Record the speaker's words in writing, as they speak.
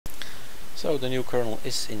So the new kernel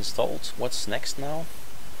is installed. What's next now?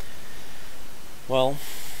 Well,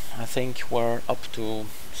 I think we're up to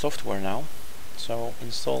software now. So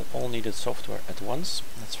install all needed software at once.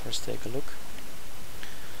 Let's first take a look.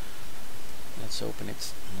 Let's open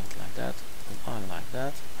it not like that, but like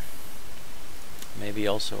that. Maybe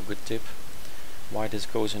also a good tip why this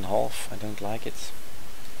goes in half. I don't like it.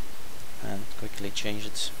 And quickly change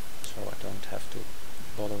it so I don't have to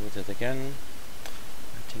bother with it again.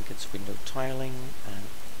 I think it's window tiling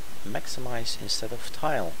and maximize instead of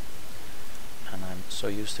tile. And I'm so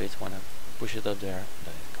used to it when I push it up there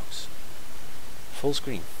it goes. Full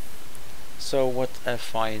screen. So what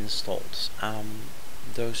have I installed?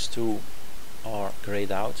 Those two are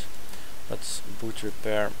grayed out, but boot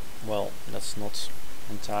repair, well, that's not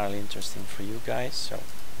entirely interesting for you guys, so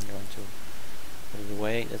I'm going to put it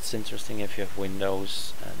away. It's interesting if you have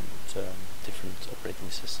Windows and different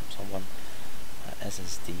operating systems on one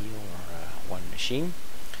SSD or one machine.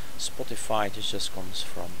 Spotify, this just comes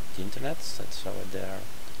from the internet, so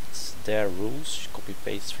it's their rules, copy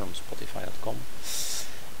paste from spotify.com.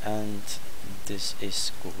 And this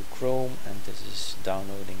is Google Chrome, and this is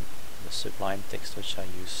downloading the Sublime text which I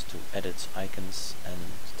use to edit icons and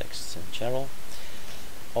texts in general.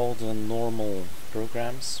 All the normal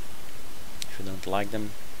programs, if you don't like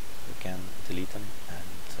them, you can delete them, and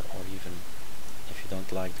or even if you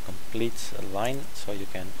don't like the complete line, so you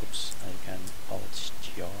can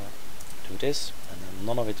Alt-Gr do this, and then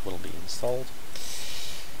none of it will be installed.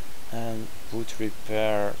 And boot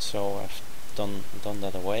repair, so I've done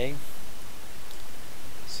that away.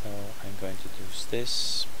 So I'm going to do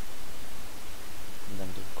this, and then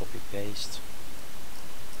do copy paste.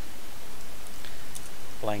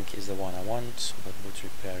 Blank is the one I want, but boot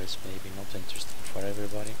repair is maybe not interesting for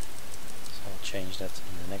everybody, so I'll change that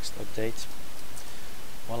in the next update.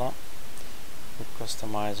 Voila. Book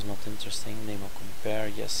customize, not interesting. Name or compare,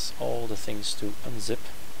 yes. All the things to unzip.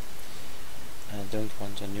 I don't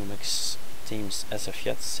want a numix themes as of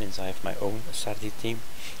yet, since I have my own sardi theme,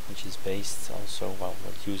 which is based also, well,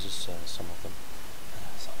 what uses some of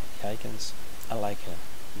the icons. I like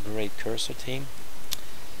a great cursor theme.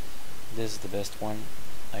 This is the best one.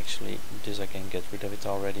 Actually, this I can get rid of it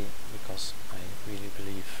already, because I really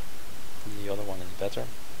believe the other one is better.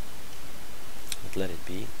 But let it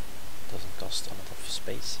be. It doesn't cost a lot of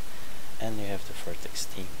space. And you have the vertex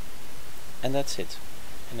theme. And that's it.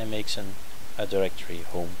 And it makes a directory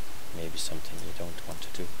home, maybe something you don't want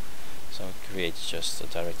to do. So it creates just a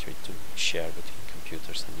directory to share between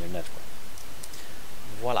computers and your network.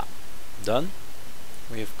 Voila. Done.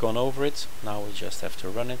 We have gone over it. Now we just have to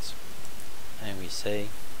run it. And we say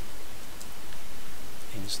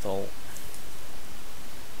install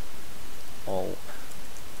all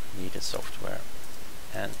needed software,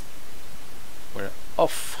 and we're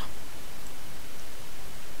off.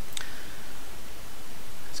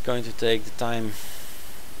 It's going to take the time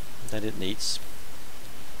that it needs.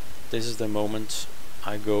 This is the moment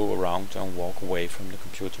I go around and walk away from the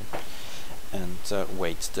computer and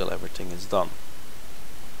wait till everything is done.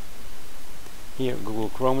 Here Google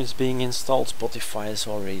Chrome is being installed. Spotify has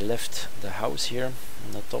already left the house here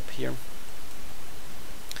on the top here.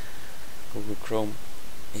 Google Chrome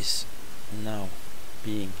is now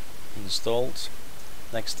being installed.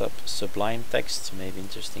 Next up, Sublime text. Maybe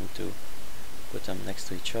interesting to put them next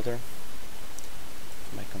to each other.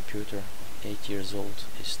 My computer, 8 years old,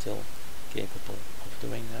 is still capable of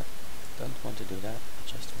doing that. Don't want to do that, I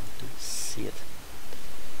just want to see it.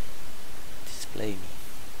 Display me.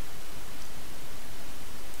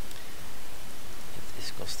 It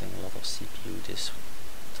is costing a lot of CPU, this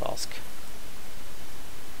task.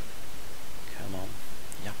 Come on.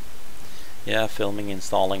 Yeah, filming,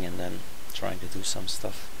 installing, and then trying to do some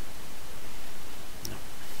stuff. No.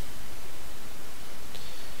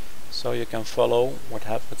 So you can follow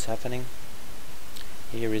what's happening.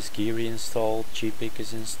 Here is Geary installed, gpic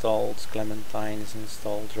is installed, Clementine is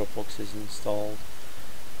installed, Dropbox is installed,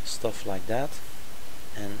 stuff like that.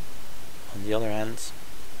 And on the other hand,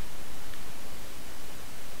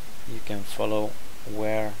 you can follow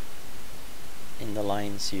where in the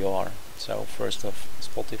lines you are. So first off,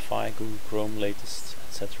 Spotify, Google Chrome, latest,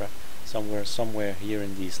 etc. Somewhere here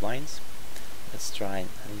in these lines. Let's try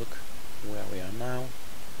and look where we are now.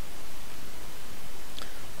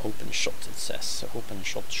 OpenShot, it says. So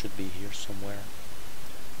OpenShot should be here somewhere.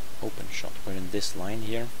 OpenShot, we're in this line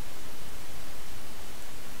here.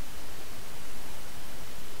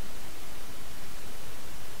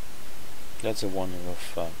 That's the one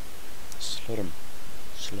of Slurm.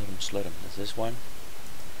 That's this one.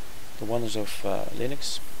 The wonders of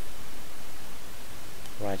Linux.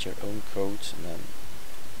 Write your own code and then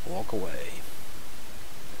walk away.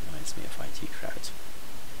 Reminds me of IT crowd.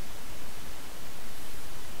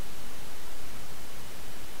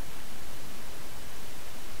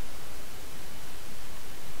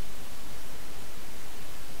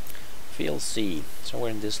 Field C,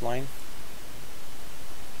 somewhere in this line.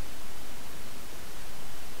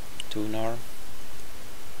 Tunar.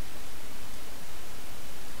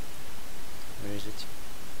 Where is it?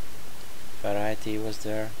 Variety was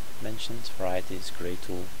there mentioned. Variety is a great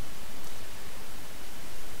tool.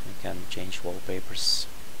 You can change wallpapers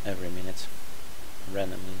every minute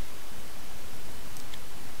randomly.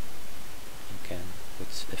 You can put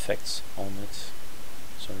effects on it,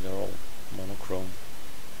 so they're all monochrome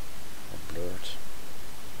or blurred.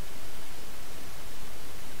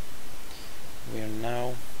 We are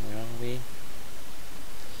now, where are we?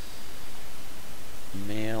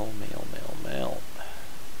 Mail.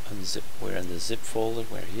 Unzip. We're in the zip folder.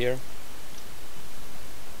 We're here.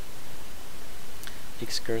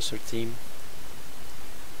 Xcursor theme,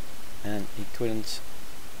 and he couldn't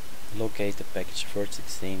locate the package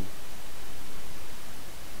vertex theme.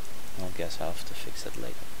 I guess I'll have to fix that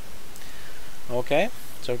later. Okay,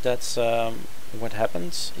 so that's what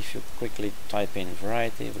happens if you quickly type in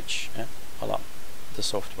variety, which voila, the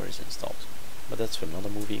software is installed. But that's for another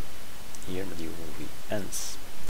movie. Here the movie ends.